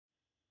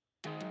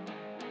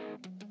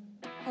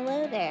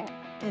Hello there,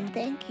 and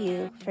thank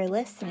you for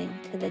listening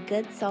to the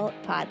Good Salt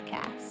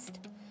Podcast.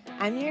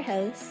 I'm your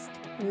host,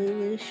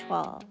 Lulu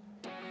Schwal.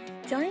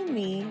 Join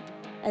me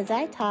as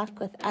I talk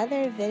with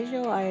other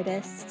visual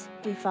artists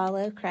who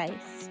follow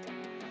Christ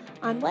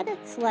on what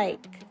it's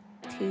like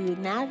to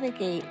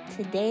navigate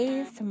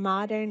today's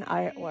modern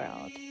art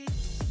world,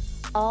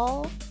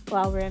 all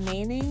while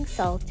remaining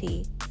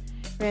salty,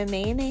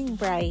 remaining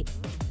bright,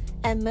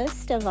 and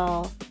most of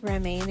all,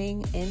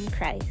 remaining in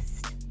Christ.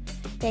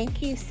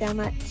 Thank you so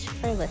much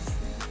for listening.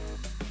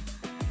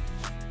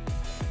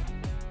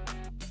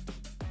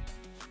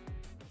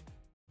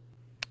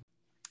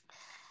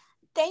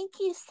 Thank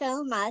you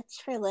so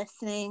much for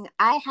listening.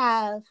 I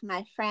have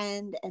my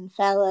friend and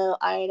fellow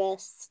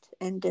artist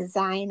and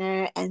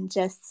designer and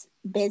just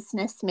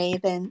business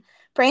maven,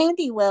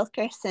 Brande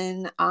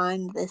Wilkerson,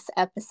 on this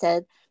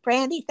episode.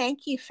 Brande,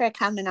 thank you for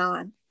coming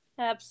on.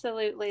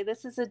 Absolutely.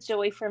 This is a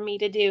joy for me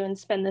to do and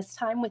spend this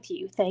time with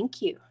you.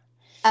 Thank you.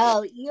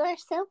 Oh, you are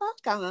so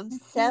welcome. I'm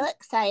so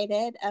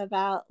excited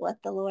about what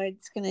the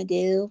Lord's going to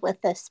do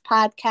with this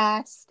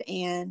podcast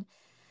and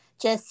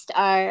just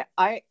our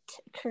art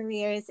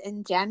careers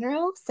in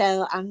general.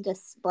 So I'm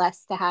just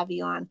blessed to have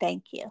you on.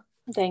 Thank you.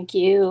 Thank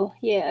you.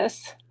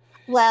 Yes.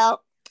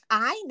 Well,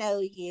 I know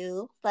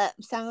you, but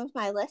some of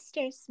my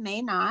listeners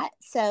may not.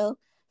 So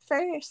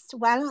first,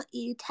 why don't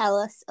you tell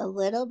us a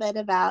little bit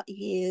about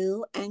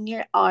you and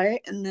your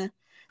art and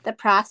the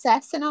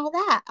process and all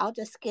that? I'll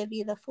just give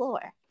you the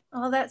floor.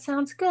 Oh, that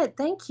sounds good.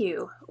 Thank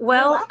you.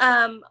 Well,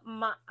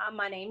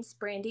 my name's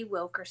Brande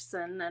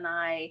Wilkerson, and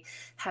I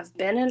have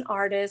been an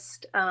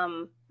artist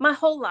my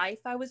whole life.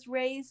 I was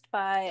raised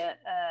by an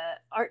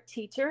art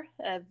teacher,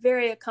 a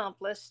very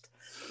accomplished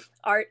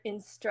art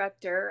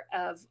instructor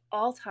of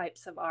all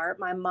types of art.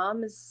 My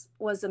mom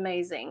was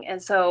amazing,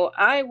 and so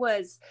I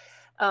was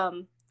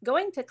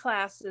going to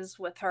classes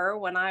with her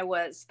when I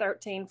was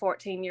 13,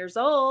 14 years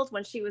old,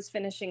 when she was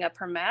finishing up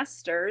her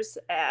master's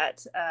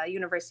at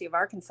University of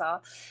Arkansas.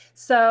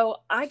 So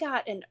I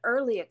got an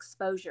early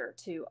exposure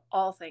to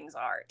all things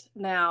art.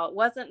 Now, it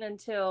wasn't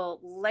until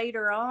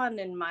later on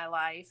in my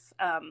life,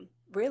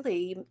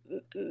 really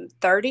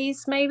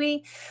 30s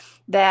maybe,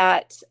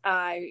 that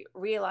I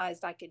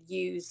realized I could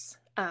use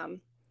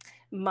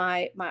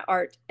my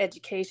art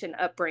education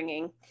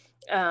upbringing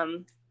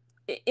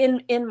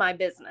in my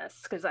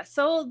business, because I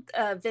sold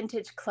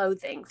vintage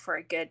clothing for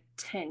a good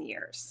 10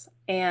 years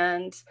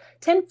and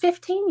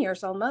 15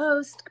 years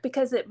almost,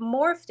 because it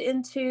morphed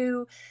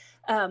into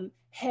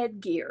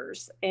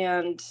headgears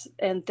and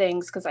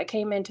things, because I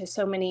came into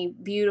so many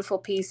beautiful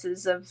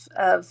pieces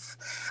of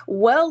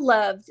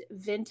well-loved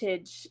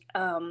vintage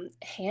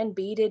hand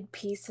beaded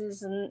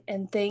pieces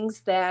and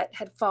things that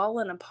had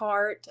fallen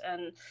apart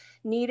and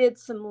needed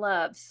some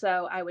love.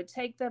 So I would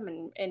take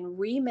them and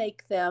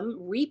remake them,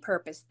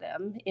 repurpose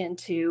them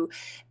into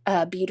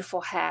beautiful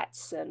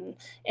hats and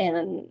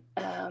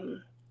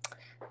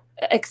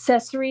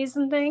accessories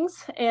and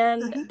things.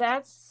 And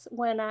that's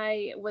when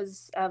I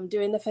was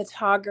doing the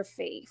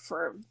photography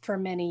for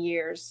many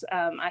years.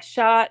 I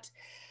shot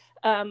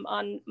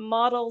on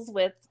models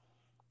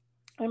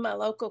in my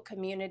local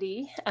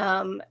community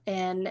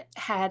and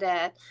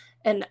had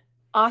an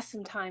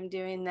awesome time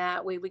doing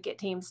that. We would get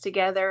teams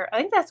together. I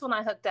think that's when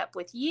I hooked up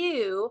with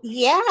you. In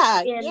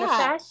the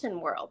fashion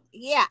world.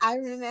 Yeah, I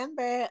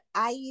remember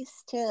I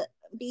used to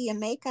be a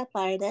makeup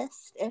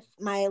artist, if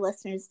my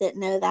listeners didn't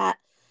know that,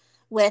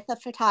 with a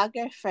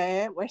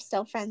photographer. We're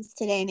still friends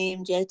today,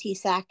 named Jyoti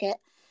Sackett.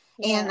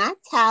 Yeah. And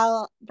that's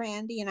how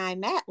Brande and I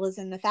met, was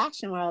in the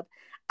fashion world.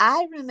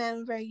 I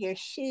remember your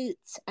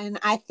shoots, and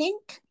I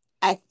think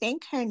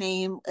her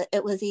name,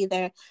 it was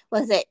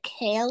it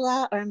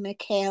Kayla or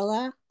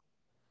Michaela?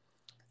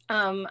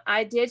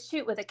 I did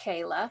shoot with a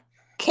Kayla.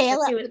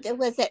 Kayla,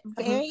 was it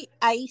very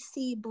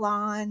icy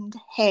blonde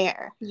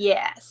hair?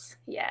 Yes.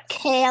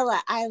 Kayla,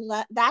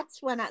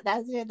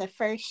 those are the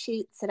first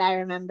shoots that I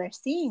remember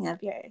seeing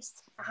of yours.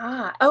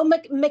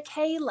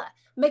 Michaela.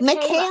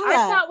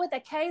 I shot with a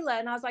Kayla,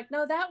 and I was like,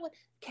 no,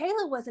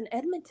 Kayla was in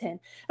Edmonton.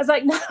 I was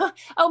like, no.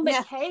 Oh,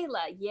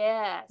 Michaela. No.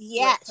 Yes.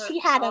 Yeah, she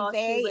had a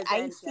very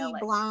icy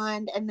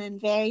blonde and then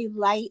very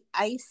light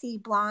icy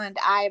blonde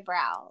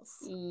eyebrows.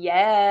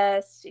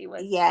 Yes, she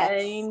was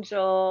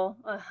angel.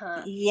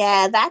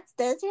 Yeah,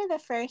 those are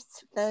the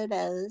first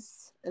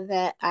photos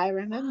that I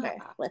remember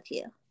with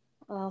you.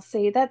 Well,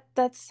 see,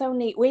 that's so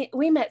neat.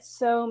 We met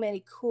so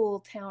many cool,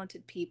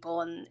 talented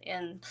people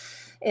in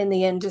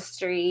the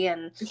industry,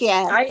 and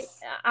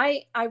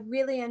I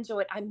really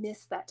enjoy it. I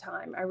miss that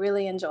time. I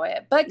really enjoy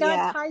it. But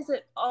God ties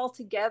it all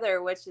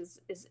together, which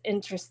is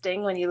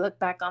interesting when you look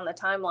back on the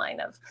timeline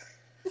of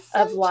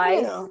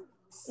life. True.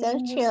 So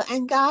true.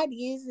 And God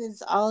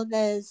uses all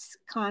those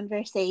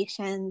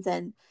conversations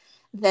and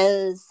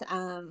those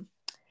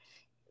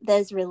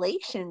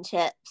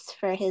relationships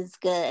for his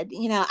good.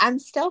 You know, I'm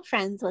still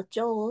friends with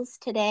Jules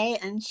today,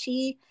 and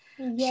she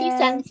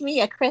sends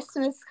me a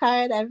Christmas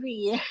card every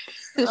year.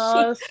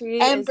 She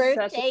and is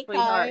birthday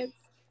cards.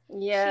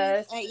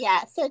 Yes.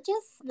 So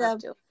just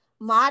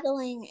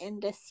modeling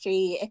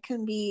industry, it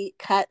can be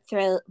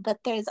cutthroat, but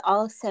there's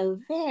also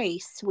very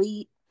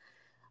sweet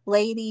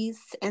ladies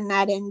in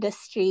that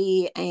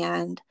industry,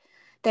 and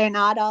they're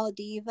not all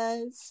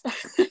divas.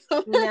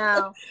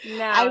 No,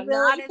 I no,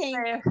 really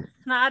think,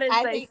 not as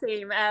I they think,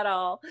 seem at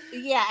all.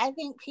 yeah, I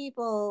think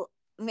people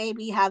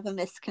maybe have a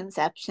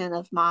misconception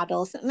of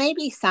models.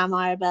 Maybe some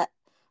are, but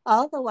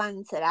all the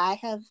ones that I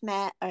have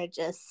met are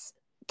just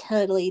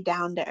totally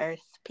down to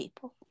earth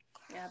people.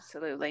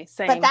 Absolutely.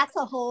 But Same. that's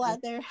a whole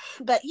other,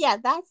 but yeah,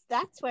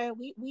 that's where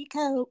we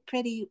go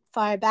pretty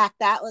far back.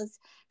 That was,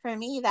 for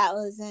me, that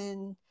was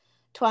in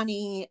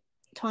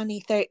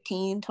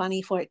 2013,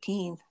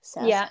 2014.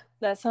 So Yeah,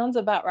 that sounds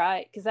about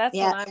right. Because that's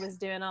when yeah, I was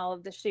doing all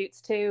of the shoots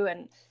too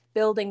and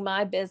building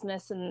my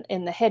business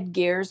in the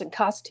headgears and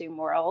costume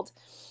world.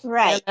 And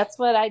right. that's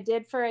what I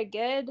did for a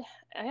good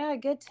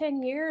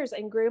 10 years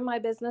and grew my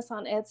business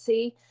on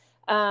Etsy.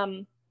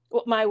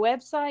 My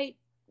website,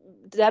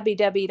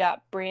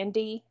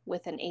 www.brande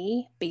with an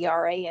E,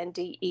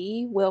 Brande,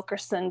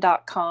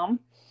 Wilkerson.com.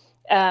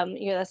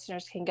 Your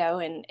listeners can go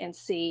and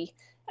see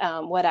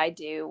what I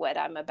do, what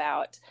I'm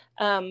about.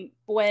 When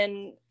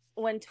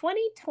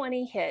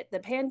 2020 hit, the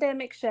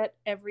pandemic shut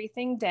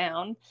everything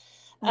down.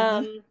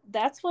 Mm-hmm.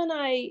 That's when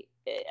I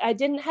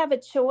didn't have a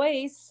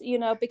choice,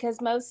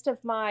 because most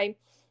of my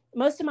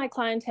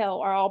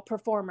clientele are all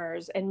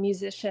performers and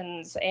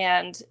musicians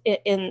and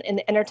in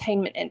the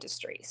entertainment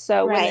industry.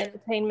 So when the Right.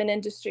 entertainment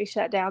industry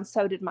shut down,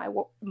 so did my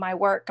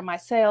work and my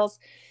sales.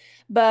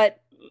 But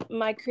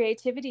my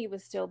creativity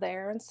was still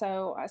there. And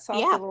so I sought the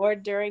Yeah.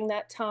 Lord during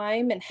that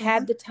time and Mm-hmm.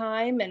 had the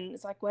time. And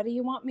it's like, what do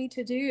you want me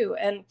to do?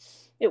 And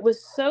it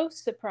was so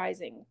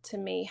surprising to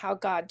me how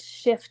God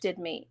shifted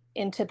me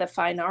into the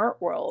fine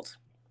art world.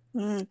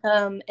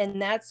 Mm-hmm.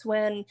 And that's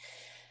when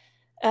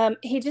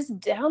he just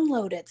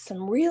downloaded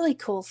some really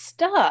cool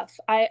stuff.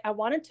 I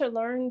wanted to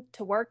learn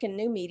to work in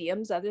new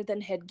mediums other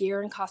than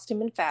headgear and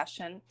costume and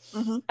fashion.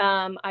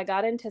 Mm-hmm. I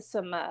got into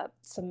some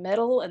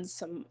metal and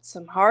some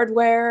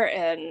hardware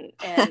and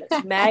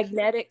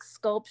magnetic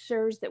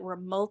sculptures that were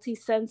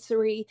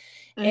multi-sensory,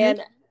 Mm-hmm.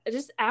 and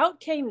just out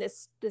came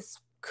this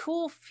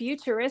cool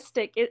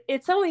futuristic.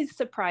 It's always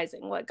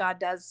surprising what God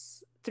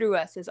does through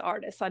us as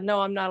artists. I know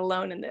I'm not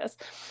alone in this,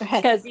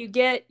 Right. because you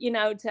get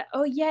to,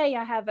 oh yay,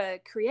 I have a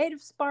creative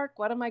spark.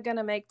 What am I going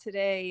to make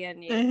today?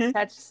 And you Mm-hmm.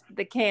 touch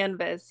the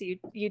canvas,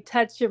 you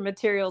touch your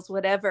materials,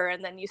 whatever,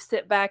 and then you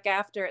sit back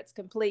after it's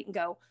complete and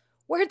go,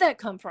 where'd that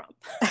come from?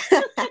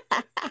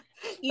 Like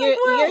You're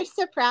what?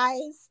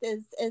 surprised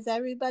as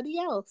everybody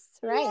else,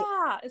 right?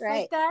 Yeah, it's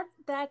Right. like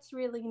that's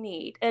really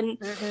neat. And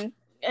Mm-hmm.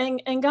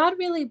 and God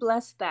really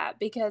blessed that,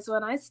 because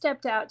when I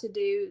stepped out to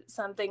do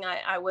something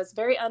I was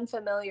very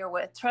unfamiliar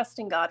with,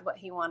 trusting God what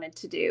he wanted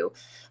to do,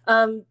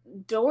 um,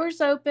 doors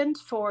opened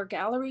for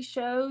gallery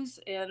shows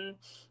and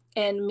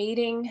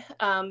meeting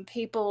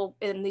people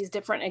in these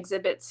different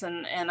exhibits,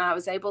 and I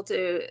was able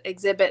to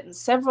exhibit in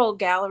several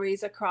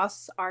galleries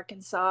across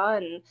Arkansas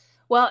and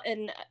well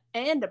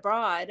and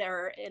abroad,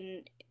 or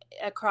in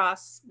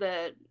across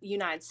the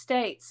United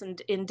States, and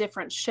in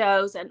different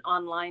shows and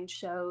online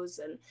shows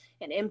and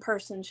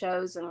in-person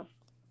shows, and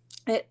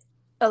it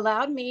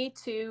allowed me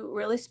to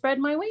really spread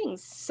my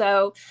wings.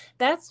 So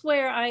that's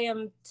where I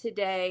am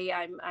today.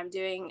 I'm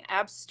doing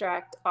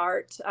abstract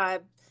art.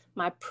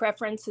 My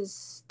preference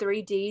is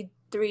 3D,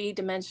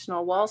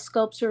 three-dimensional wall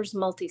sculptures,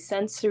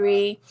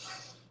 multisensory.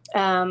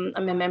 I'm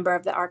a member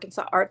of the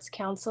Arkansas Arts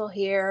Council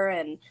here,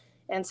 and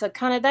so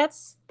kind of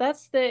that's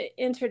the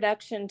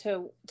introduction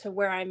to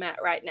where I'm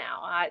at right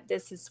now.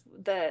 This is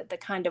the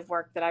kind of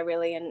work that I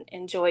really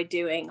enjoy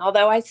doing.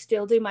 Although I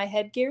still do my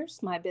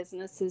headgears, my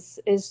business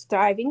is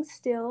thriving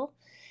still,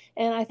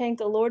 and I thank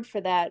the Lord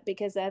for that,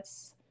 because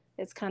it's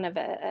kind of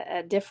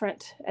a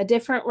different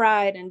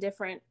ride and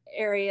different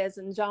areas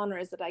and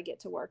genres that I get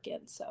to work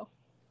in. So.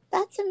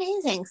 That's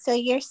amazing. So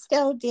you're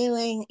still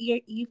doing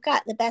you've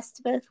got the best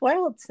of both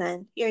worlds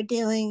then. You're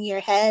doing your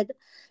head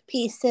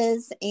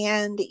pieces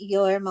and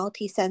your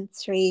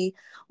multisensory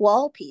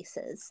wall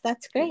pieces.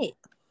 That's great.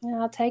 Yeah,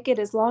 I'll take it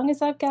as long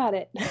as I've got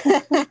it.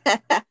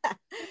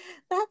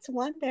 That's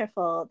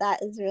wonderful.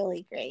 That is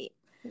really great.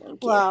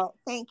 Thank you. Well,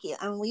 thank you.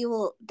 And we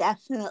will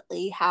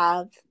definitely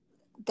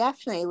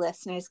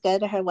listeners go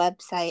to her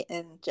website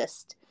and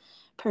just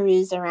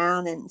peruse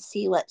around and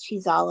see what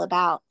she's all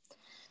about.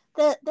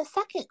 The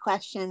second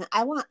question,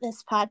 I want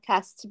this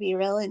podcast to be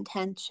real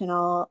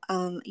intentional.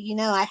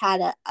 I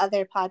had a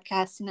other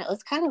podcast and it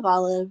was kind of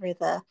all over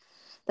the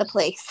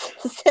place.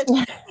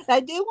 I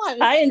do want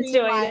to I enjoyed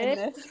streamline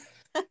it. this.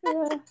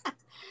 Yeah,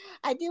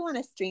 I do want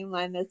to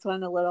streamline this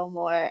one a little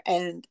more.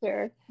 And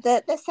sure.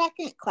 the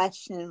second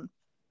question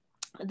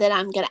that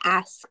I'm going to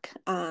ask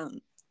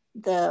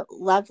the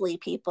lovely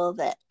people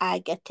that I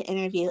get to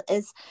interview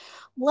is,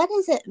 what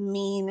does it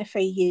mean for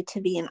you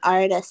to be an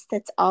artist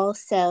that's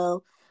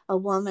also a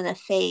woman of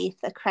faith,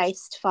 a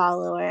Christ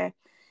follower,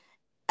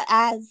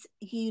 as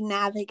you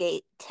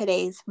navigate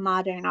today's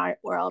modern art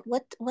world?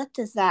 What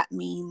does that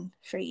mean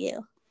for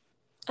you?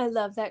 I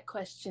love that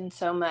question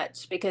so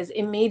much because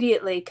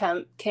immediately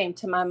came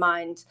to my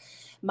mind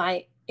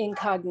my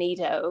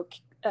incognito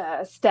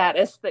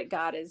status that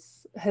God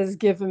has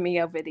given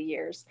me over the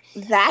years.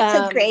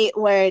 That's a great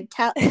word.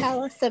 Tell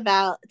us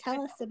about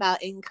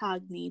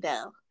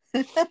incognito.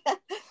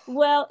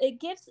 Well, it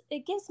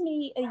gives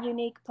me a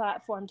unique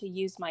platform to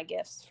use my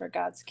gifts for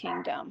God's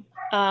kingdom.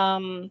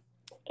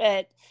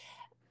 It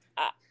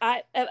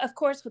I, of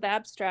course, with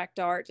abstract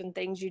art and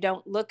things, you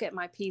don't look at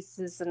my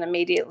pieces and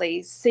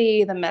immediately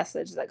see the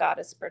message that God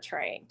is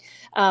portraying.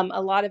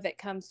 A lot of it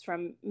comes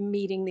from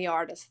meeting the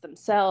artists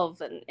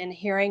themselves and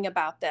hearing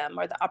about them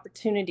or the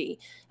opportunity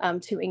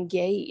to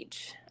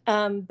engage.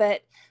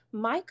 But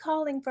my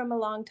calling from a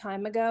long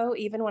time ago,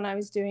 even when I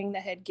was doing the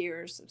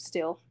headgears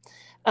still,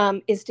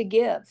 is to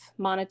give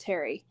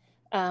monetary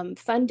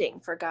funding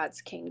for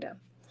God's kingdom.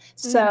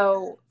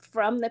 So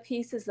from the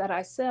pieces that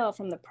I sell,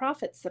 from the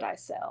profits that I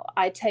sell,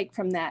 I take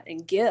from that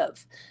and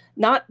give,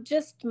 not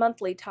just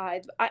monthly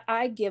tithe.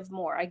 I give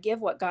more. I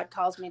give what God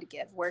calls me to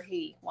give, where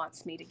he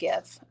wants me to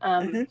give.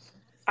 I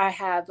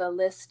have a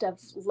list of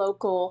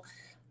local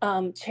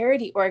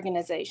charity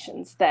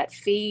organizations that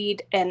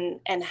feed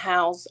and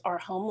house our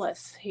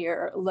homeless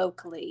here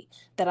locally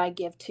that I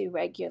give to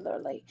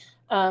regularly.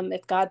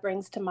 If God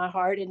brings to my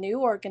heart a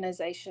new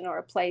organization or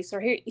a place, or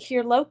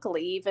here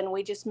locally, even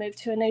we just moved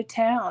to a new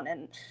town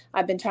and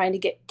I've been trying to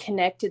get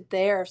connected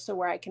there so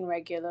where I can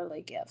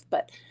regularly give.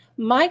 But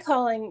my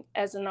calling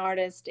as an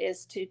artist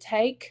is to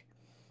take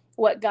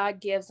what God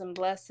gives and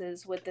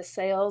blesses with the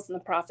sales and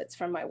the profits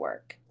from my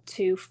work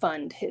to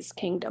fund his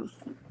kingdom.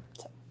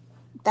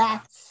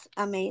 That's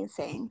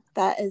amazing.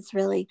 That is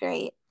really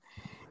great.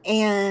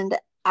 And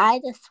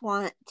I just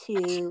want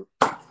to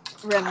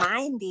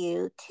remind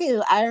you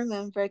too, I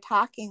remember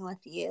talking with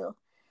you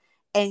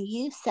and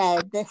you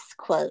said this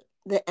quote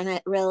and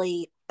it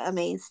really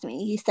amazed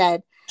me. You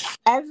said,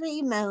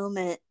 every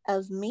moment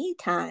of me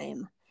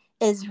time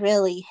is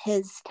really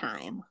his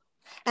time.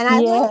 And I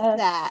loved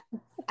that.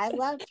 I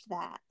loved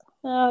that.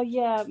 Oh,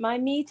 yeah. My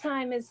me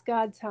time is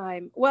God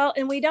time. Well,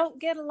 and we don't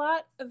get a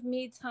lot of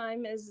me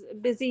time as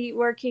busy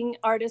working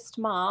artist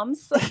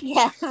moms.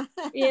 Yeah.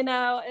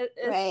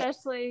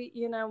 Especially,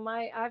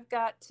 I've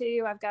got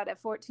a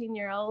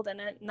 14-year-old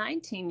and a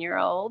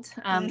 19-year-old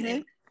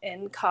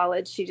in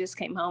college. She just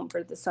came home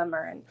for the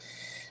summer.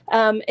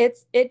 And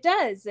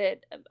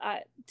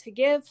to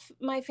give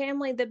my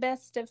family the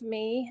best of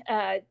me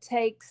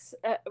takes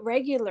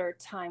regular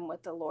time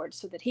with the Lord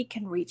so that he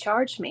can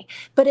recharge me.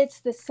 But it's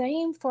the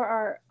same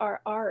for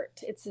our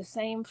art. It's the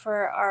same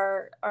for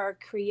our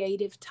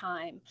creative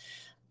time,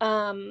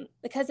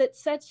 because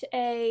it's such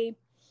a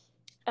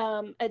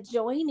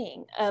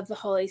joining of the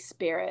Holy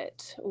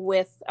Spirit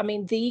with,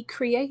 the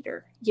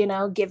Creator,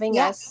 giving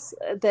us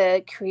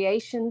the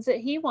creations that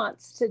he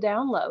wants to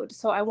download.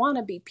 So I want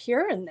to be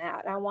pure in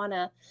that. I want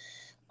to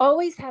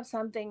always have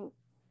something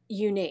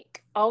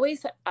unique.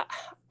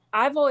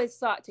 I've always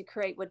sought to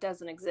create what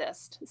doesn't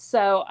exist.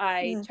 So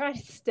I try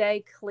to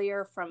stay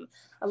clear from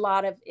a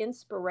lot of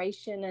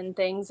inspiration and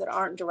things that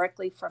aren't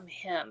directly from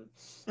him.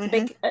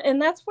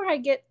 And that's where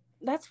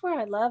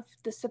I love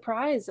the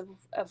surprise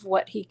of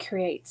what he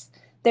creates.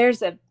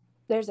 There's a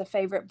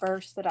favorite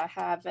verse that I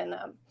have in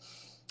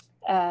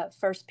 1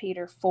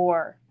 Peter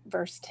 4,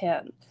 verse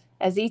 10.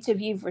 As each of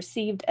you've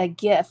received a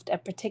gift, a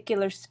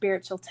particular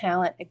spiritual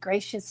talent, a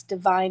gracious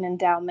divine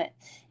endowment,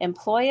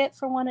 employ it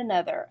for one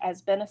another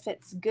as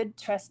benefits good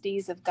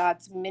trustees of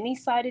God's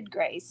many-sided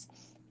grace,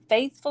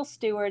 faithful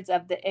stewards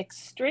of the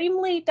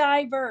extremely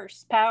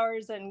diverse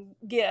powers and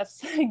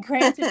gifts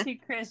granted to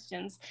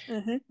Christians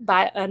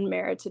by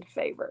unmerited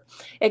favor.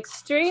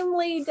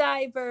 Extremely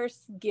diverse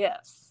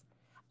gifts.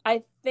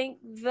 I think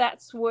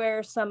that's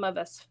where some of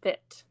us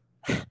fit.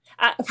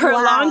 For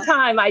a long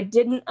time, I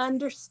didn't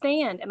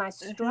understand, and I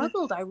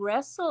struggled. I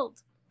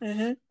wrestled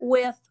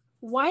with,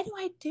 why do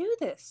I do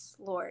this,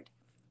 Lord?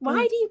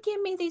 Why do you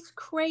give me these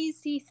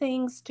crazy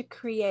things to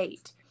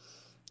create?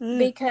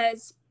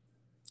 Because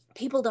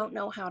people don't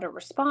know how to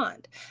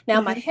respond. Now,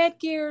 my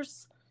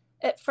headgears,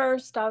 at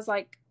first, I was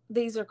like,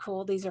 these are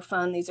cool, these are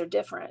fun, these are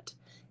different.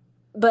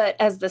 But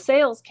as the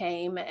sales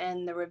came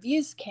and the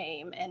reviews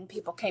came and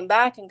people came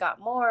back and got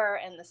more,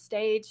 and the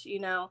stage,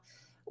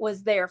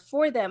 was there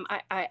for them,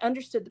 I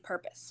understood the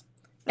purpose.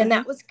 And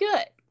that was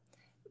good.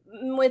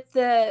 With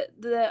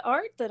the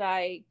art that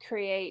I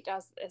create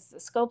as the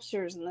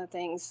sculptures and the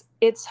things,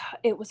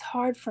 it was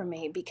hard for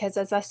me because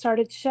as I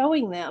started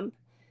showing them,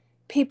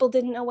 people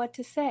didn't know what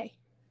to say.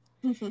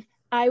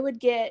 I would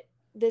get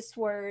this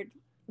word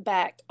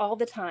back all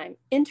the time,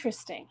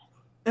 interesting.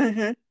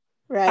 Right.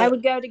 I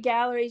would go to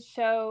galleries,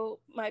 show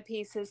my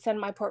pieces, send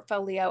my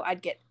portfolio.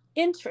 I'd get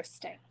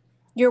interesting.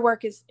 Your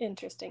work is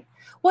interesting.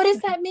 What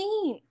does that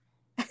mean?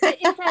 Is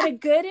that a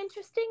good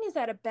interesting? Is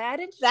that a bad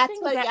interesting?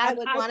 That's what I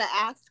would want to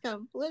ask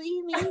them. What do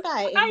you mean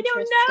by interesting? I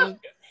don't know.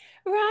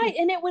 Right.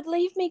 And it would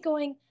leave me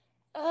going,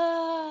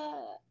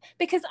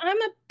 because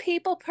I'm a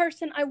people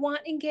person. I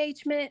want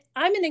engagement.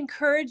 I'm an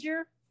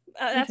encourager.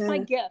 That's my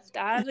gift.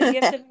 I have the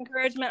gift of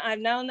encouragement. I've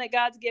known that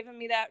God's given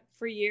me that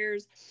for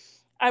years.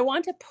 I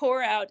want to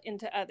pour out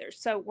into others.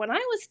 So when I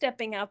was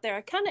stepping out there,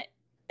 I kind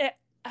of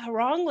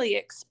wrongly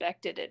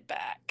expected it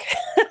back.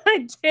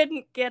 I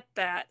didn't get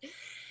that.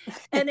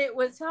 And it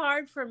was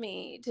hard for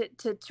me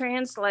to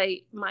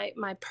translate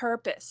my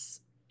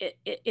purpose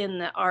in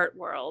the art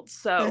world.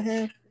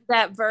 So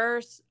that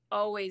verse,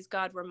 always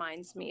God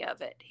reminds me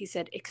of it. He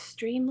said,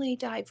 extremely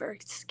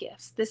diverse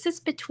gifts. This is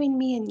between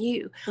me and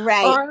you.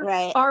 Right,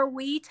 right. Our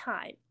we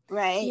time.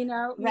 Right. You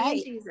know, me right.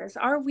 and Jesus,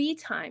 our we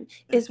time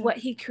is what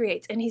he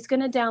creates. And he's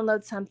going to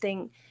download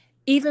something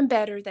even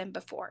better than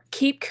before.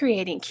 Keep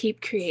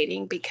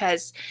creating,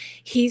 because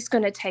he's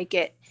going to take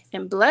it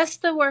and bless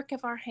the work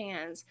of our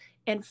hands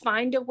and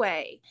find a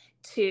way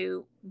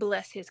to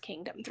bless his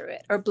kingdom through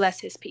it, or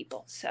bless his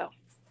people. So.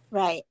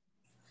 Right.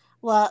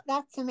 Well,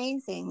 that's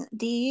amazing.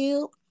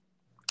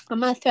 I'm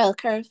going to throw a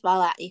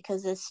curveball at you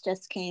because this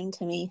just came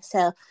to me.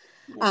 So,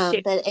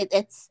 but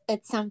it's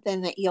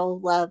something that you'll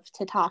love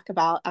to talk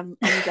about, I'm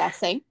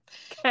guessing.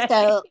 Okay.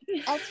 So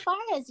as far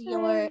as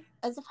your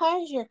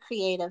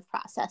creative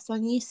process,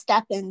 when you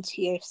step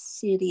into your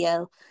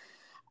studio,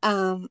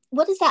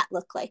 what does that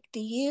look like? Do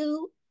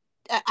you,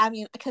 I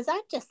mean, because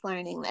I'm just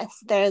learning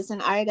this. There's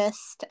an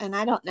artist, and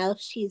I don't know if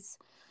she's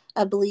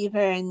a believer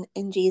in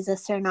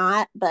Jesus or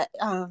not, but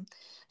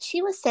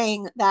she was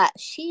saying that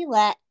she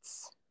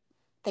lets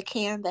the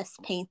canvas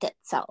paint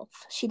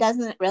itself. She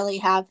doesn't really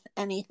have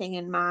anything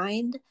in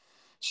mind.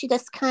 She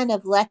just kind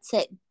of lets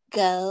it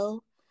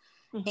go.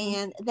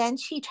 And then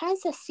she tries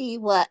to see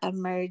what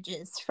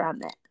emerges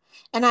from it.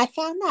 And I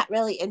found that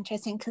really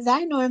interesting because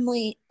I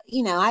normally,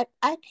 I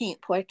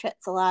paint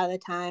portraits a lot of the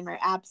time, or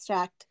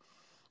abstract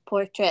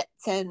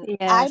portraits. And yes,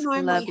 I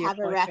normally have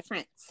a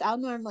reference. I'll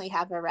normally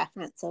have a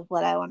reference of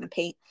what I want to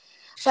paint.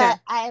 Sure. But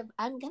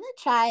I'm going to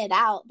try it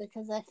out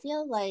because I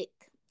feel like,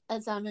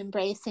 as I'm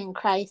embracing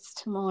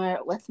Christ more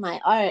with my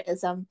art,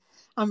 as I'm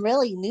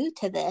really new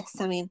to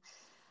this. I mean,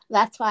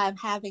 that's why I'm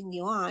having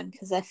you on,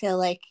 because I feel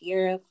like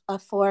you're a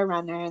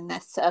forerunner in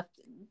this. So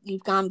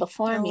you've gone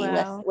before me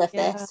with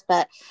this,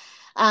 but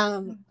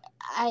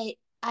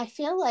I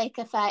feel like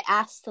if I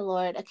ask the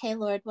Lord, okay,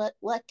 Lord,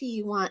 what do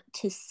you want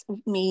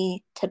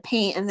me to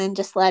paint, and then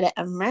just let it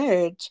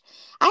emerge,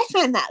 I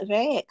find that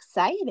very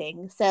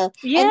exciting. So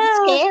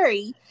and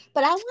scary.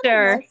 But I want to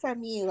know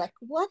from you, like,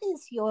 what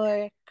is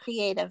your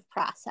creative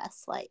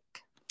process like?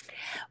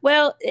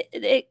 Well,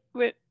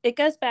 it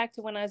goes back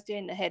to when I was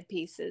doing the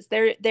headpieces.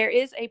 There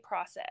is a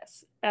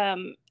process.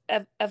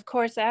 Of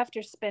course,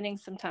 after spending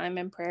some time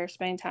in prayer,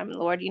 spending time in the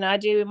Lord, I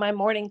do my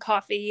morning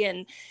coffee,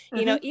 and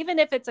even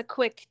if it's a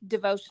quick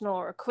devotional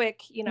or a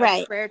quick,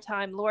 prayer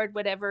time, Lord,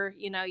 whatever,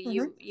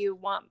 you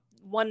want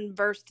one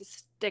verse to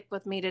stick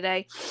with me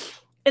today.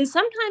 And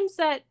sometimes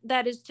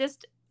that is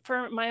just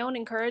for my own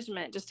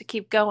encouragement, just to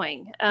keep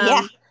going.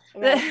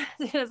 Right.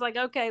 It's like,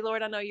 okay,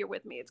 Lord, I know you're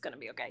with me. It's going to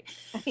be okay.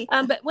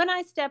 But when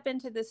I step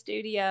into the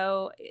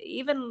studio,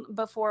 even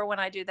before when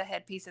I do the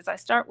headpieces, I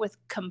start with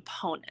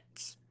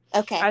components.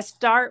 Okay. I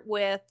start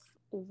with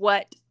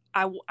what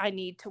I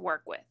need to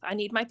work with. I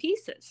need my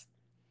pieces.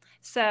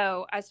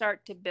 So I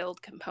start to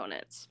build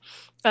components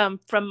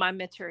from my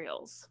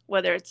materials,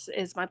 whether it's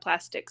my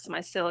plastics, my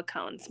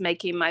silicones,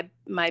 making my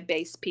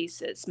base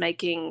pieces,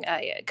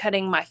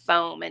 cutting my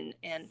foam.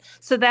 And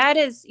so that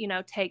is,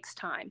 takes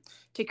time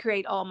to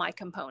create all my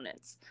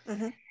components.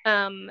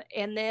 And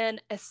then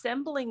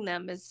assembling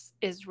them is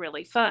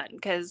really fun,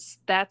 because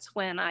that's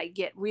when I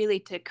get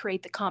really to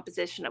create the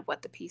composition of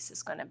what the piece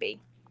is going to be.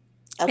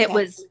 Okay. It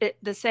was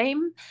the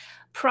same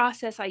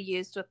process I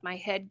used with my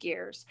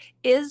headgears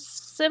is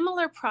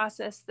similar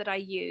process that I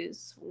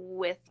use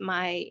with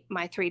my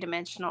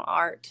three-dimensional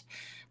art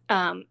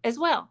as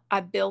well.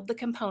 I build the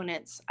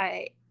components.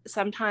 I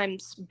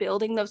sometimes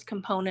building those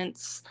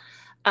components,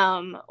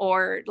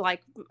 or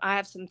like I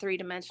have some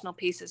three-dimensional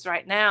pieces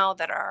right now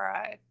that are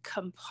a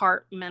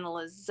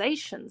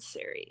compartmentalization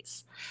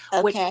series,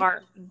 which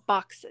are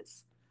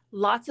boxes,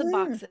 lots of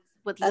boxes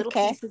with little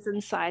pieces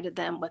inside of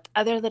them, with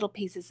other little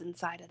pieces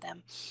inside of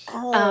them.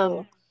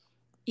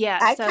 Yeah.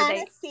 I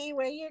kind of see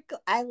where you're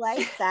I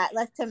like that.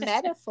 That's a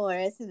metaphor,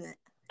 isn't it?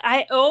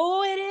 It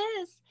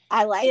is.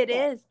 I like it.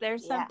 It is.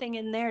 There's something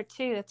in there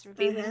too. It's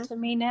revealing to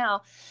me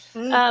now.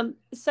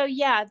 So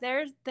yeah,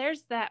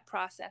 there's that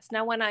process.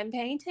 Now, when I'm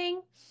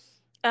painting,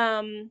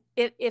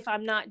 if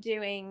I'm not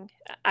doing,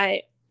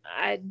 I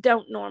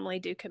don't normally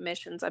do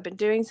commissions. I've been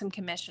doing some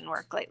commission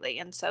work lately.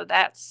 And so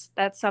that's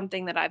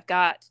something that I've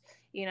got,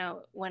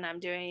 when I'm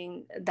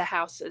doing the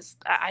houses,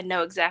 I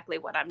know exactly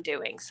what I'm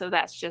doing. So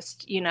that's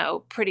just,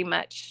 pretty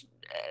much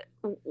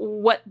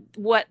what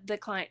the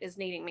client is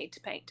needing me to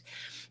paint.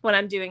 When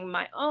I'm doing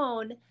my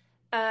own,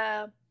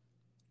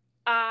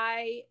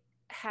 I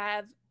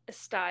have a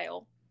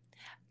style.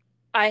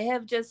 I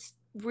have just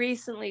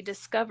recently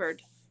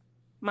discovered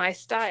my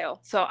style.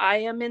 So I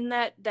am in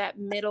that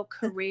middle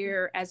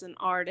career as an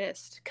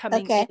artist,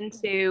 coming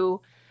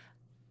into,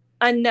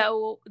 I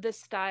know the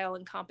style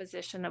and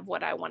composition of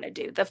what I want to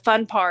do. The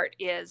fun part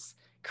is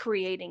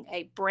creating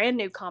a brand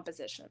new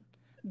composition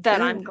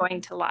that I'm Mm.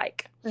 going to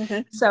like.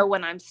 Mm-hmm. So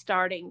when I'm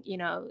starting,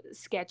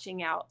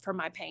 sketching out for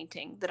my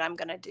painting that I'm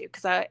going to do,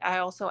 because I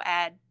also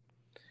add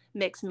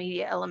mixed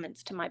media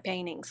elements to my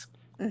paintings.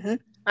 Mm-hmm.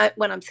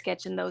 When I'm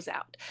sketching those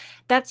out,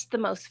 that's the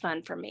most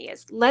fun for me,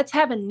 is let's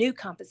have a new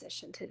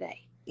composition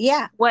today.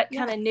 Yeah. What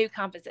Yeah. kind of new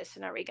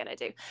composition are we going to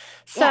do? Yeah.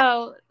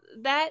 So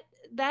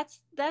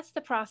that's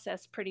the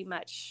process pretty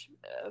much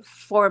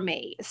for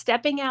me.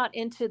 Stepping out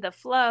into the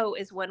flow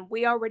is when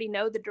we already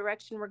know the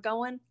direction we're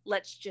going.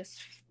 Let's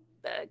just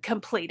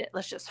complete it.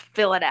 Let's just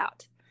fill it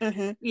out.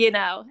 Mm-hmm.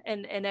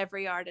 And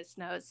every artist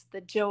knows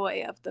the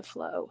joy of the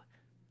flow.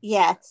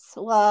 Yes.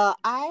 Well,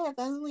 I have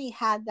only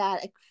had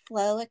that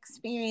flow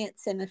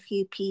experience in a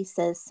few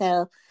pieces,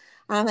 so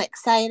I'm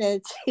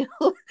excited to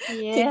to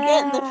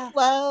get in the Yeah.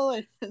 flow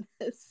and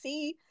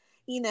see,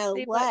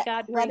 See what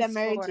God what brings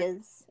forth.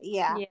 emerges.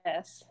 Yeah.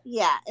 Yes.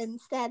 Yeah.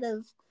 Instead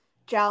of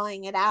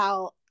drawing it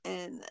out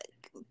and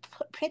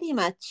pretty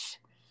much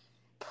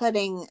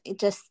putting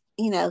just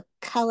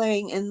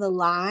coloring in the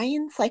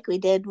lines like we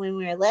did when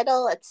we were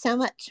little. It's so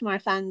much more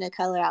fun to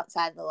color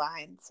outside the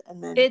lines.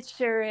 And then It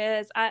sure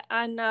is.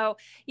 I know,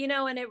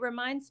 and it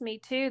reminds me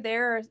too,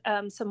 there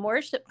are some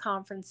worship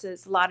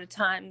conferences a lot of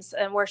times,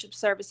 and worship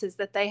services,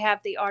 that they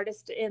have the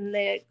artist in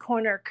the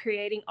corner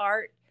creating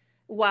art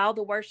while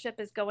the worship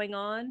is going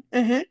on,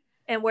 mm-hmm.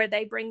 and where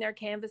they bring their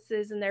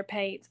canvases and their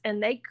paints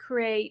and they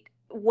create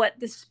what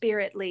the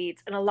Spirit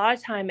leads. And a lot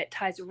of time it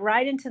ties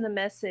right into the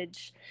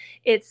message.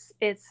 It's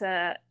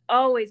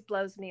always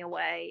blows me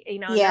away,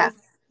 and Yeah.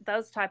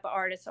 those type of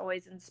artists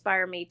always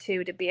inspire me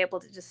too, to be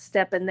able to just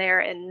step in there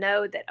and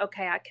know that,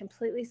 okay, I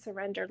completely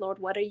surrender. Lord,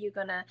 what are you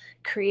going to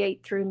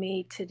create through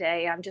me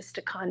today? I'm just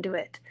a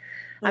conduit.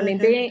 I mean,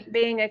 Mm-hmm.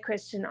 being a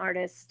Christian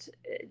artist,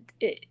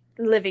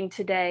 living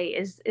today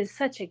is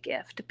such a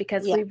gift,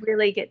 because Yeah. we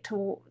really get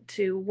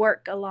to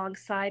work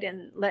alongside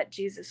and let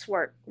Jesus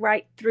work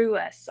right through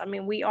us. I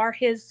mean, we are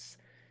his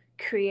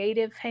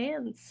creative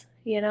hands.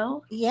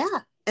 Yeah.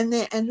 And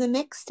the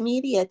mixed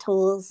media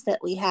tools that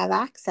we have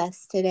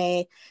access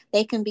today,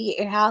 they can be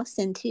at your house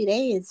in 2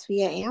 days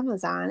via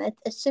Amazon.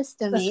 It's just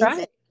That's amazing.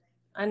 right.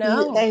 I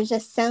know. There's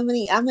just so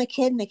many. I'm a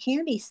kid in a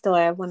candy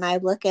store when I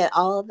look at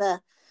all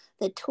the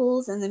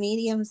tools and the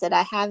mediums that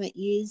I haven't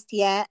used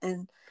yet,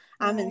 and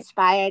I'm Right.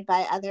 inspired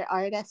by other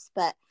artists,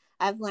 but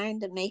I've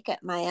learned to make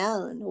it my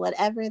own,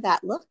 whatever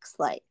that looks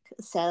like.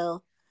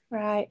 So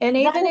Right. And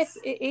that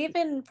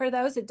even for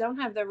those that don't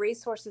have the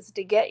resources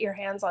to get your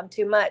hands on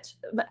too much,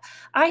 but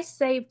I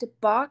saved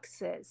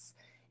boxes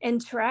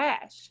and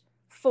trash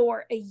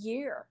for a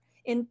year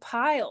in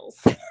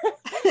piles.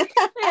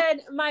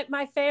 And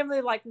my family,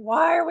 like,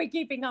 why are we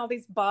keeping all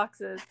these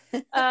boxes?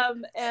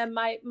 And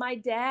my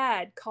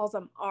dad calls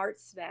them art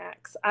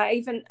snacks. I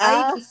even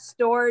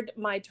stored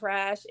my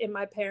trash in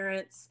my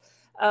parents'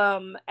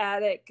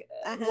 attic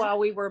uh-huh. while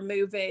we were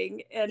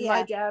moving, and my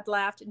Yeah. dad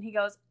laughed and he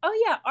goes,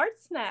 "Oh yeah, art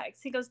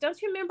snacks." He goes,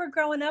 "Don't you remember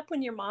growing up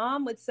when your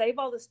mom would save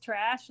all this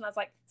trash?" And I was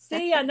like,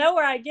 "See, I know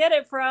where I get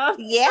it from."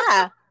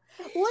 Yeah.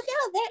 Well,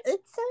 no,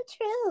 it's so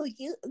true.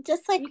 You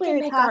just like You we can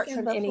were make art talking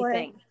from before.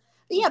 anything.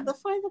 Yeah,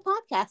 before the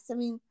podcast. I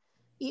mean,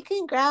 you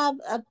can grab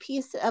a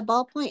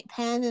ballpoint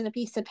pen and a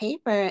piece of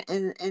paper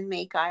and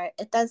make art.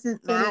 It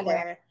doesn't matter.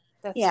 Anywhere.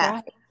 That's Yeah,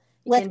 right.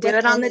 You with can do with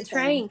it on the anything.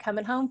 train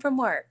coming home from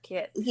work.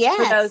 For those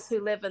Yes,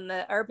 who live in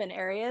the urban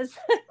areas.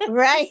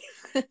 right.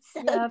 So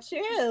Yep.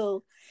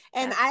 true.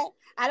 And Uh,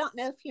 I don't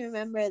know if you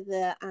remember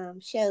the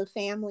show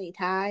Family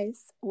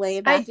Ties way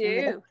I back in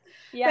the day. do.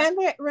 Yeah,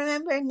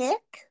 Remember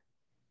Nick?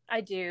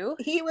 I do.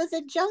 He was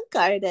a junk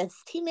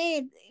artist. He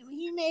made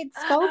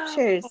Oh,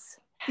 sculptures.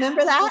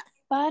 Remember how that?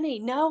 funny.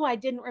 No, I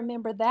didn't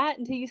remember that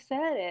until you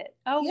said it.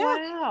 Oh, Yeah.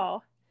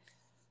 wow.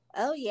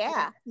 Oh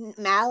yeah,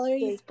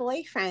 Mallory's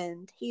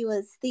boyfriend. He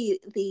was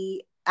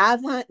the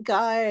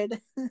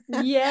avant-garde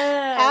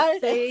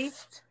Yes. See,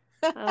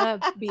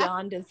 artist.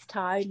 beyond his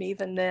time,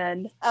 even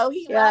then. Oh,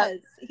 he Yep. was.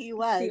 He See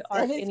was.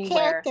 art His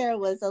anywhere. character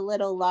was a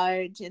little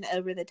large and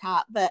over the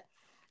top, but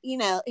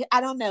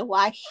I don't know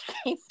why he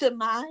came to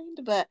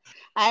mind, but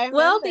I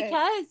Well, remember.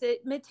 because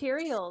it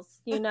materials,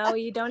 you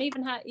don't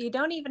even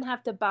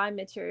have to buy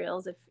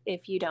materials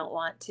if you don't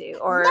want to,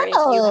 or if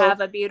you No.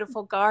 have a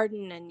beautiful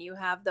garden and you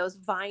have those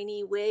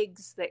viney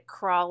wigs that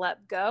crawl up,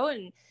 go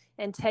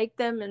and take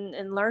them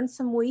and learn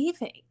some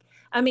weaving.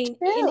 I mean,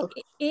 in True.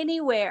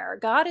 anywhere,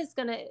 God is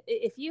gonna,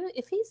 if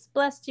He's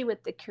blessed you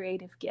with the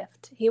creative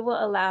gift, He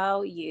will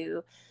allow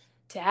you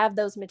to have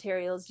those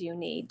materials you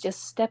need.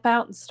 Just step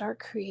out and start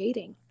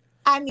creating.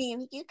 I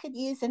mean, you could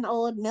use an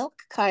old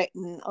milk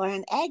carton or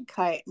an egg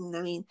carton.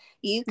 I mean,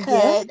 you Yeah,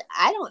 could,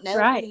 I don't know,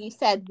 when right. you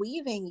said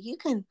weaving, you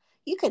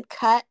could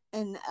cut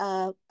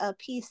a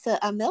piece of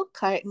a milk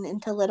carton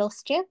into little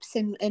strips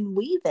and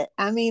weave it.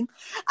 I mean,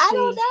 I See,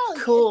 don't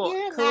know, cool,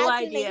 your cool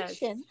ideas.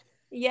 imagination.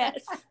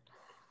 Yes,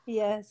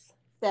 yes,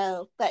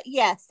 So, but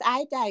yes,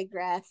 I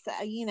digress. But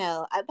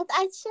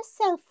it's just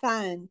so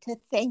fun to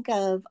think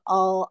of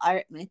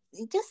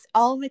just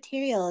all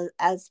material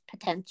as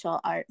potential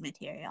art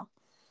material.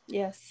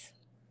 yes.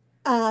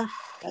 Uh,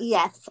 That's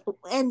yes,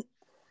 and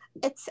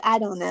I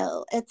don't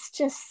know. It's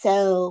just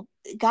so,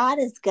 God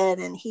is good,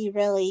 and he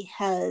really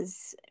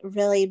has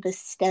really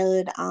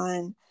bestowed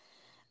on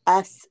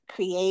us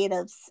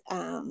creatives,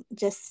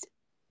 just,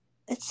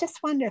 it's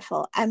just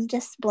wonderful. I'm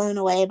just blown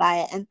away by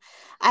it. And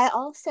I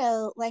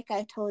also, like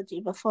I told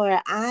you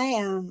before, I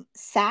am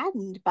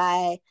saddened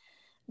by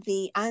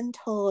the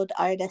untold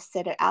artists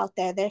that are out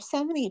there. There's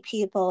so many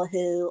people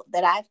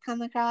that I've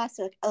come across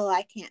like, oh,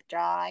 I can't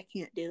draw, I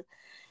can't do.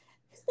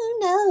 Who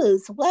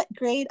knows what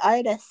great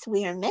artists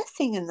we are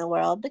missing in the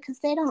world because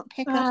they don't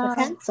pick up a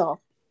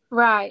pencil.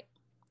 Right.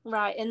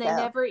 Right. And they So,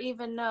 never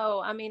even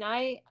know. I mean,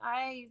 I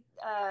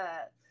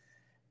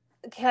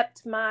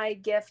kept my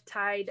gift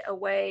tied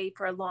away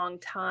for a long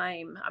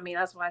time. I mean,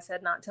 that's why I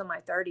said not until my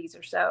 30s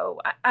or so.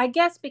 I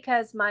guess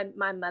because my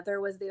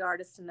mother was the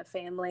artist in the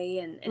family,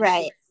 and she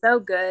was so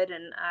good,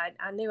 and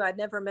I knew I'd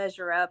never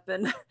measure up.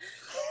 And,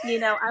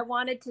 I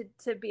wanted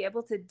to be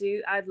able to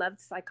do, I loved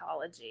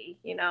psychology.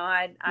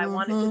 I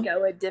wanted to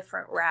go a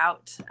different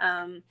route.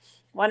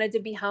 Wanted to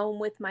be home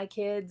with my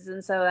kids.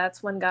 And so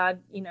that's when God,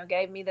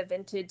 gave me the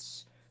vintage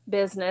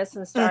business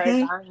and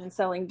started buying and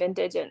selling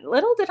vintage. And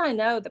little did I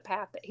know the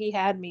path that he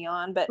had me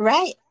on. But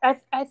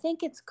I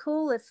think it's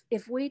cool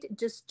if we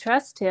just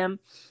trust him,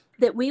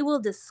 that we will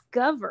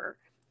discover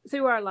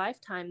through our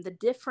lifetime the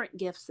different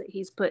gifts that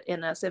he's put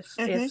in us.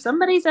 If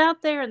somebody's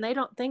out there and they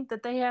don't think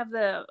that they have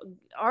the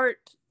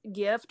art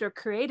gift or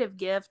creative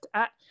gift,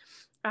 I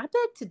beg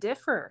to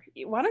differ.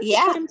 Why don't you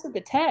put him to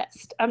the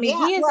test? I mean,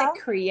 he is a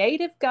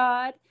creative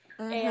God.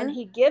 And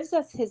he gives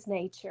us his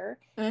nature.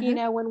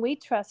 When we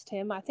trust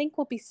him, I think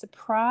we'll be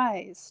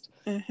surprised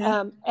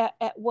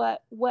at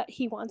what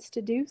he wants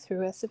to do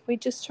through us if we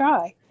just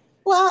try.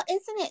 Well,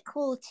 isn't it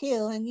cool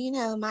too?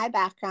 And my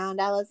background,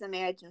 I was a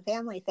marriage and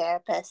family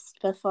therapist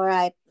before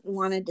I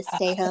wanted to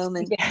stay home.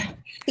 And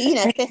 15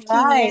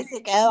 years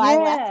ago,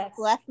 I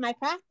left my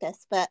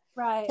practice, but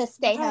to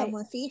stay home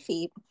with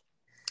Fifi.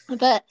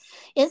 But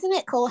isn't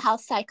it cool how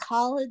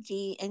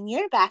psychology, in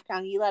your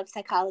background, you love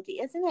psychology.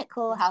 Isn't it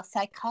cool how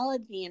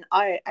psychology and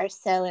art are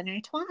so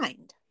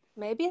intertwined?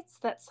 Maybe it's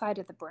that side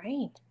of the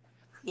brain.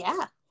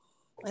 Yeah.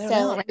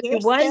 So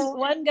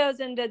one goes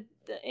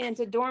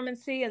into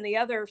dormancy and the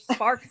other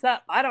sparks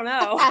up. I don't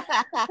know.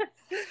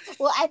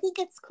 Well, I think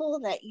it's cool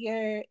that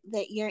your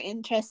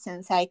interest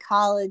in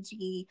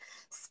psychology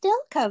still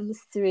comes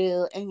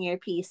through in your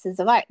pieces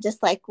of art,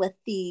 just like with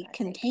the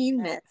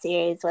containment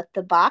series with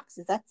the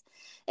boxes.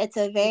 It's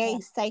a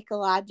very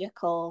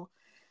psychological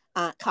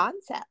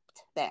concept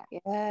there.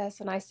 Yes,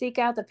 and I seek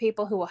out the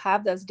people who will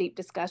have those deep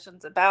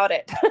discussions about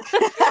it.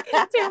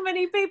 Too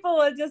many people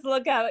will just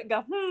look at it and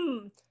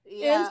go,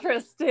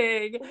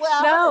 interesting.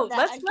 Well,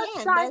 let's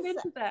dive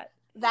into that.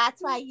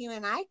 That's why you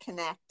and I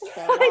connect so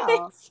well. I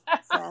think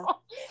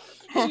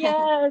so.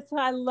 Yes,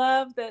 I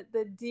love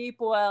the deep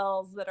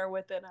wells that are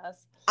within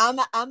us.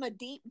 I'm a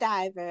deep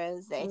diver,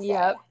 as they say.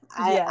 Yep.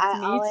 I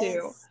me always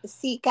too.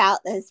 seek out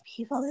those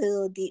people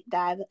who will deep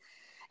dive.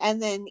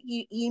 And then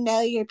you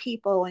know your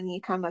people when you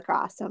come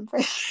across them,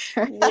 for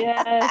sure.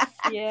 Yes.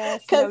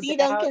 Because you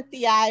don't get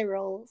the eye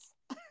rolls.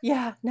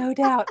 Yeah, no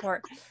doubt.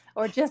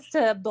 Or just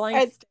a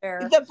blank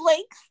stare. The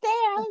blank stare.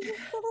 I was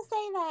just going to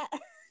say that.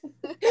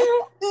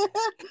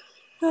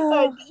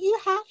 Or do you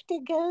have to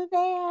go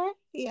there?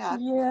 Yeah.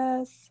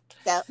 Yes.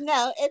 So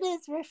no, it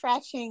is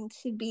refreshing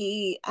to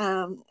be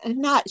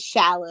not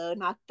shallow,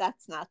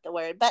 that's not the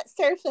word, but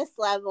surface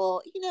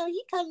level.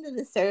 You come to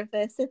the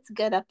surface, it's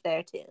good up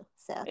there too.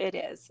 So it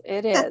is.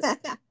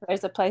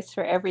 There's a place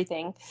for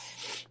everything.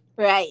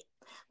 Right.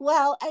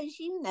 Well, as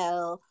you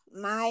know,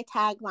 my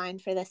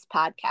tagline for this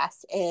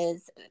podcast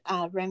is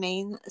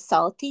remain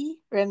salty,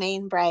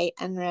 remain bright,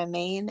 and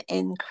remain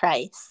in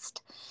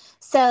Christ.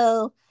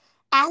 So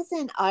as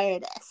an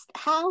artist,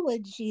 how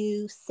would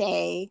you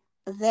say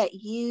that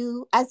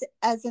you, as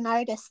an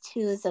artist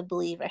who is a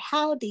believer,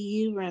 how do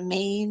you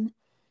remain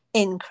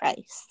in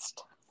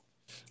Christ?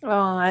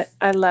 Oh,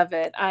 I love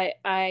it.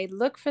 I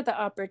look for the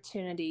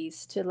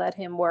opportunities to let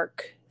him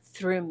work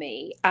through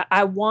me.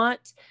 I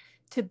want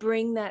to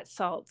bring that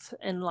salt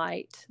and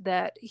light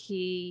that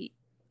he's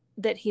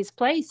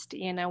placed,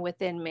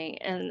 within me,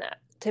 and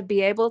to be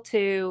able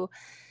to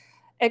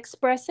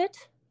express it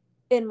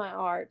in my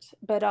art,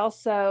 but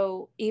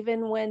also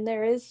even when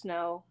there is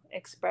no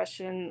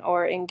expression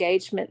or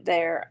engagement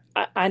there,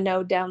 I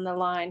know down the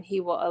line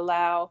he will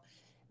allow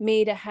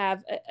me to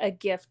have a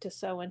gift to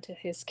sow into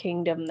his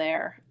kingdom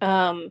there.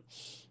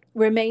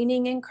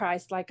 Remaining in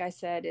Christ, like I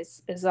said,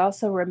 is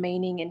also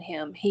remaining in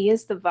him. He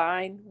is the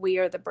vine, we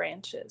are the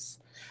branches.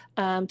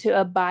 To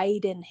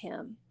abide in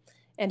him.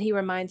 And he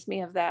reminds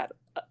me of that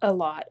a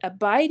lot.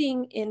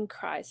 Abiding in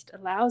Christ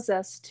allows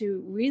us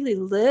to really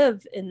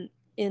live in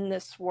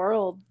this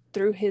world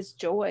through his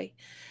joy,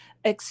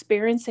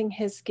 experiencing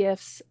his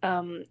gifts,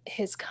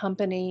 his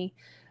company,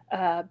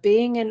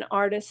 being an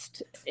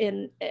artist,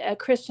 in a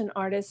Christian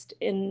artist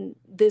in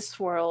this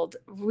world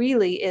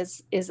really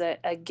is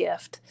a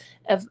gift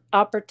of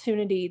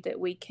opportunity that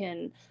we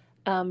can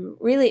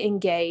really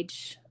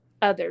engage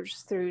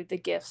others through the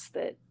gifts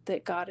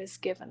that God has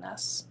given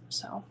us.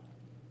 So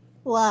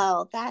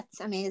Well, that's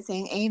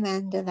amazing.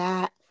 Amen to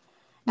that.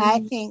 I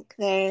Mm. think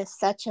there's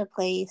such a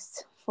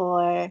place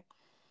for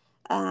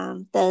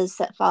those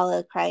that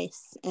follow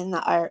Christ in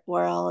the art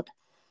world,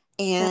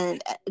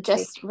 and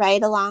just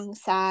right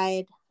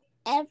alongside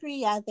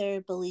every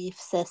other belief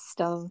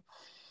system.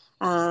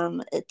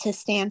 To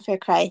stand for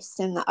Christ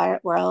in the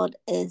art world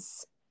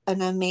is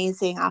an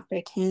amazing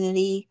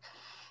opportunity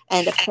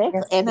and Yes,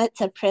 and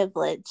it's a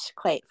privilege,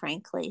 quite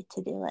frankly,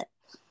 to do it.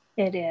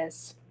 it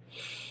is.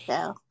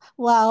 So,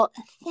 well,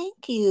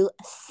 thank you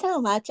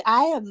so much.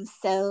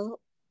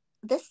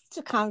 This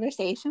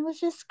conversation was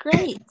just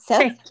great. So,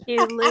 Thank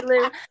you,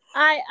 Lulu.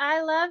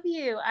 I love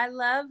you. I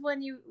love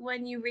when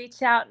you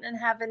reach out and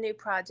have a new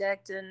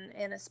project,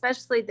 and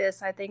especially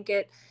this. I think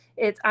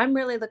it's I'm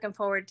really looking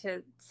forward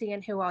to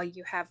seeing who all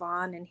you have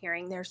on and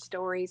hearing their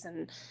stories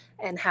and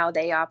how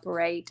they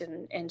operate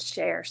and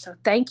share. So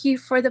thank you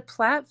for the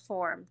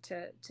platform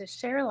to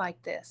share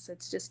like this.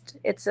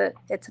 It's a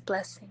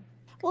blessing.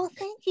 well,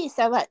 thank you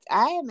so much.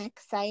 I am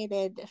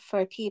excited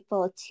for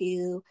people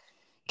to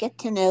get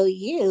to know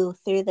you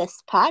through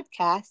this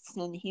podcast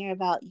and hear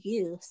about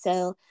you.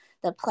 So,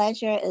 the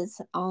pleasure is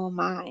all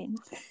mine.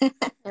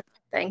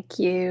 Thank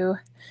you.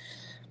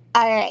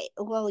 All right.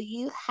 Well,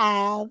 you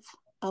have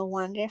a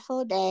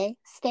wonderful day.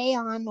 Stay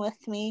on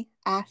with me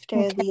after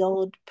Okay. the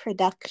old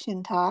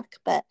production talk,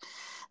 but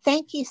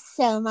thank you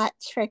so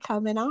much for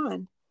coming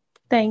on.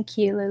 Thank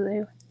you,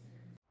 Lulu.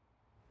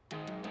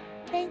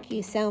 Thank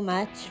you so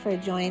much for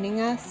joining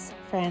us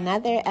for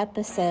another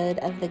episode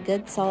of the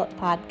Good Salt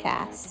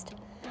Podcast.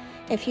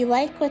 If you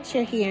like what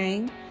you're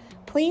hearing,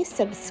 please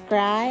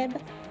subscribe,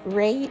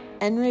 rate,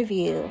 and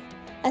review,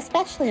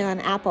 especially on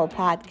Apple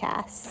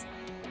Podcasts.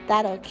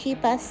 That'll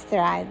keep us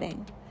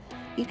thriving.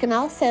 You can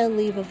also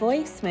leave a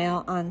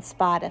voicemail on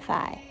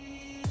Spotify.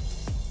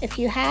 If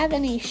you have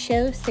any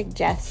show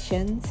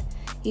suggestions,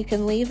 you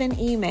can leave an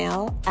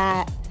email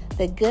at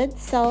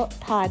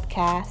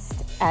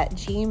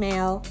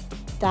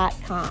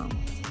thegoodsaltpodcast@gmail.com.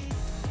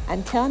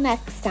 Until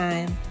next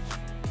time,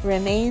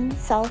 remain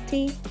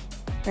salty,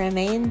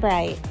 remain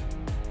bright,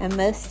 and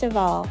most of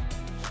all,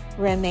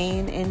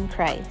 remain in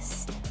Christ.